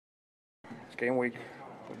It's game week.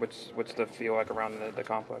 What's the feel like around the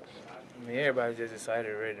complex? I mean, everybody's just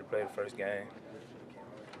excited, ready to play the first game.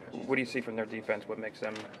 What do you see from their defense? What makes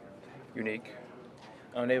them unique?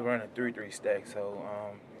 They run a 3-3 stack, so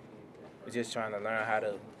we're just trying to learn how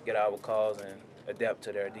to get our calls and adapt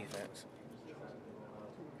to their defense.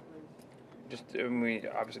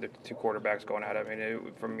 Obviously the two quarterbacks going at it. I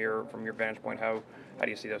mean, from your vantage point, how do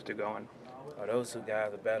you see those two going? Oh, those two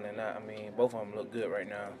guys are battling out. I mean, both of them look good right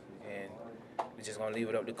now, and we're just gonna leave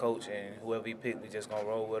it up to coach, and whoever he pick, we just gonna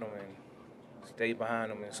roll with them and stay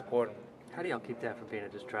behind them and support them. How do y'all keep that from being a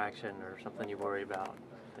distraction or something you worry about,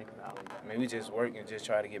 think about? I mean, we just work and just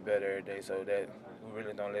try to get better every day so that we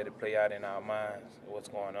really don't let it play out in our minds what's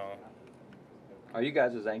going on. Are you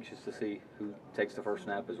guys as anxious to see who takes the first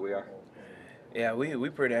snap as we are? Yeah, we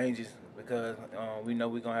pretty anxious because we know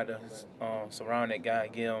we're going to have to surround that guy,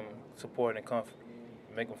 give him support and comfort,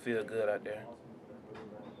 make him feel good out there.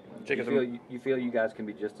 You feel you guys can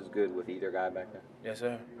be just as good with either guy back there? Yes,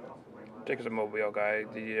 sir. Jake is a Mobile guy.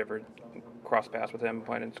 Did you ever cross paths with him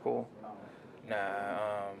playing in school? Nah,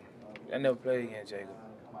 I never played against Jacob.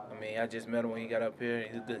 I mean, I just met him when he got up here,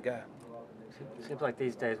 and he's a good guy. It seems like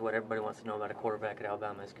these days what everybody wants to know about a quarterback at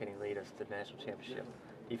Alabama is can he lead us to the national championship?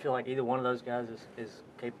 Do you feel like either one of those guys is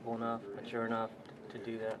capable enough, mature enough to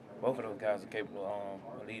do that? Both of those guys are capable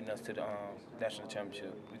of leading us to the national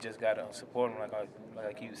championship. We just got to support them, like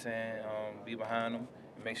I keep saying, be behind them,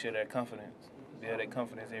 and make sure they're confident. Build their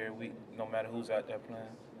confidence every week, no matter who's out there playing.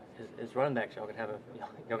 As running backs, y'all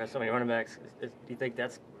got so many running backs. Do you think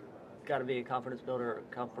that's got to be a confidence builder,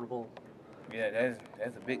 comfortable? Yeah,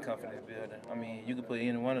 that's a big confidence builder. I mean, you can put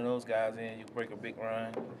any one of those guys in, you break a big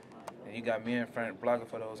run, and you got me in front blocking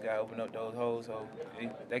for those guys, open up those holes, so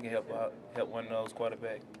they can help one of those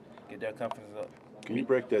quarterbacks get their confidence up. Can you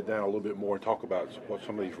break that down a little bit more and talk about what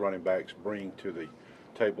some of these running backs bring to the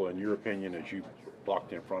table, in your opinion, as you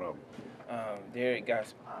blocked in front of them? Derek got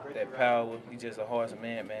that power. He's just a horse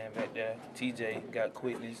man back there. TJ got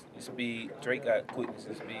quickness and speed. Drake got quickness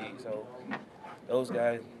and speed. So those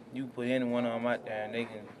guys, you put any one of them out there and they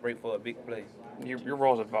can break for a big play. Your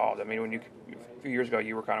role's evolved. I mean, a few years ago,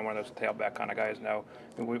 you were kind of one of those tailback kind of guys. Now,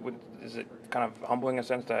 is it kind of humbling in a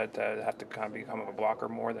sense to have to kind of become a blocker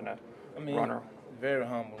more than a runner? Very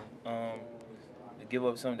humble. To give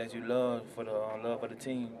up something that you love for the love of the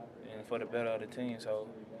team and for the better of the team. So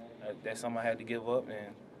that's something I had to give up,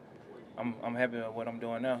 and I'm happy with what I'm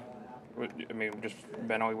doing now. I mean, just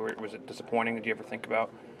mentally, was it disappointing? Did you ever think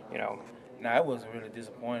about, Nah, it wasn't really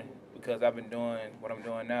disappointing because I've been doing what I'm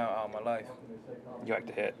doing now all my life. You like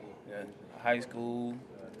to hit? Yeah, high school,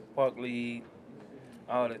 park league,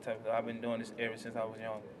 all that type of stuff. I've been doing this ever since I was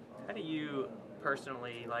young. How do you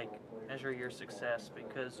personally measure your success?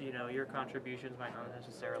 Because your contributions might not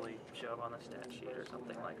necessarily show up on the stat sheet or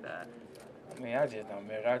something like that. I mean, I just don't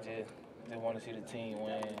measure. I just want to see the team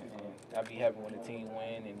win, and I be happy when the team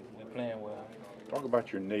win and we playing well. Talk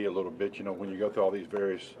about your knee a little bit. When you go through all these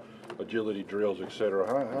various agility drills, etc.,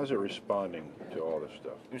 how's it responding to all this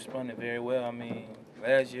stuff? It responded very well. I mean,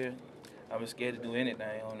 last year I was scared to do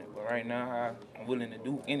anything on it, but right now I'm willing to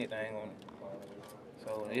do anything on it.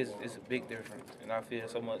 So it's a big difference, and I feel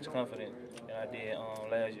so much confident than I did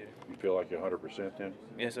last year. You feel like you're 100% then?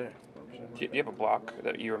 Yes, sir. Do you have a block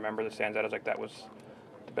that you remember that stands out as like that was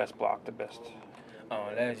the best block, the best?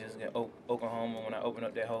 Last year against Oklahoma, when I opened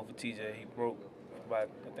up that hole for TJ, he broke about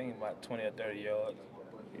 20 or 30 yards.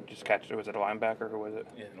 You just catch it. Was it a linebacker? Who was it?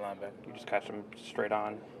 Yeah, linebacker. You just catch him straight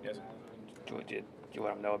on. Yes. Did you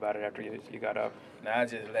let him know about it after you got up? Nah, I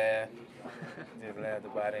just laughed.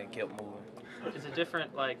 About it and kept moving. Is it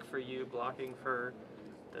different, for you blocking for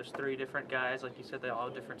those three different guys? Like you said, they all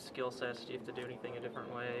have different skill sets. Do you have to do anything a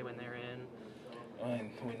different way when they're in?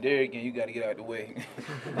 When Derek in, you got to get out the way.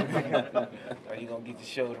 Or you're going to get your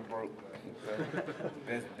shoulder broke.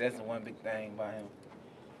 So that's the one big thing about him.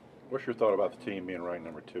 What's your thought about the team being ranked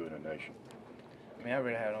number 2 in the nation? I mean, I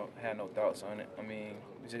really had no thoughts on it. I mean,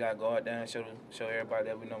 we just got to go out there and show everybody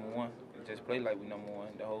that we're number one. And just play like we're number one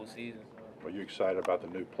the whole season. Are you excited about the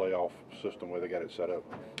new playoff system where they got it set up,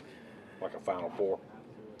 like a Final Four?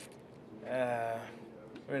 I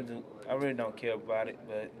really don't care about it,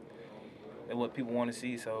 but that's what people want to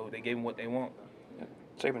see, so they gave them what they want.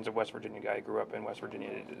 Saban's a West Virginia guy. He grew up in West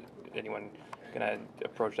Virginia. Anyone going to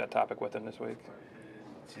approach that topic with him this week?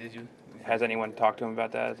 Did you? Has anyone talked to him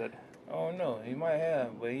about that? Oh, no, he might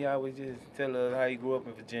have, but he always just tell us how he grew up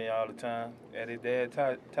in Virginia all the time at his dad's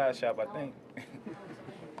tire shop, I think.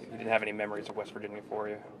 You didn't have any memories of West Virginia for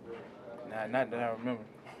you? Nah, not that I remember.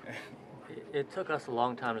 It took us a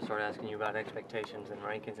long time to start asking you about expectations and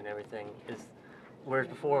rankings and everything. Whereas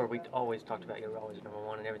before, we always talked about you're always number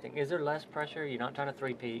one and everything. Is there less pressure? You're not trying to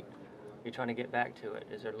three-peat. You're trying to get back to it.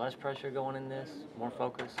 Is there less pressure going in this? More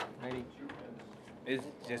focus, maybe? It's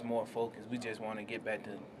just more focused. We just want to get back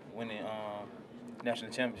to winning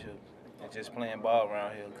national championship and just playing ball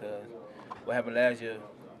around here. Because what happened last year,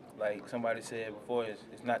 like somebody said before,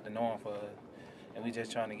 it's not the norm for us. And we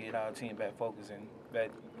just trying to get our team back focused and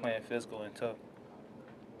back playing physical and tough.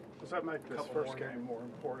 Does that make this first game more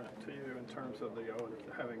important to you in terms of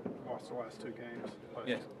having lost the last 2 games?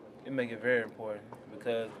 Yes, it make it very important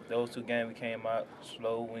because those 2 games we came out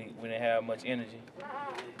slow. We didn't have much energy,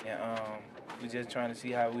 and we just trying to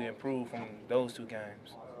see how we improve from those 2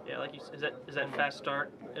 games. Yeah, like you, is that fast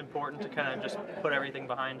start important to kind of just put everything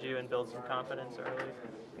behind you and build some confidence early?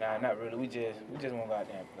 Nah, not really. We just want to go out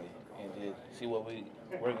there and play and just see what we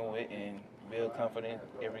working with and build confidence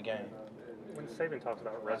every game. When Saban talks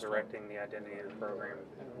about resurrecting the identity of the program,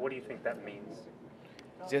 what do you think that means?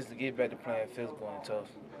 Just to get back to playing physical and tough.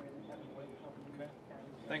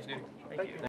 Thanks, dude. Thank you.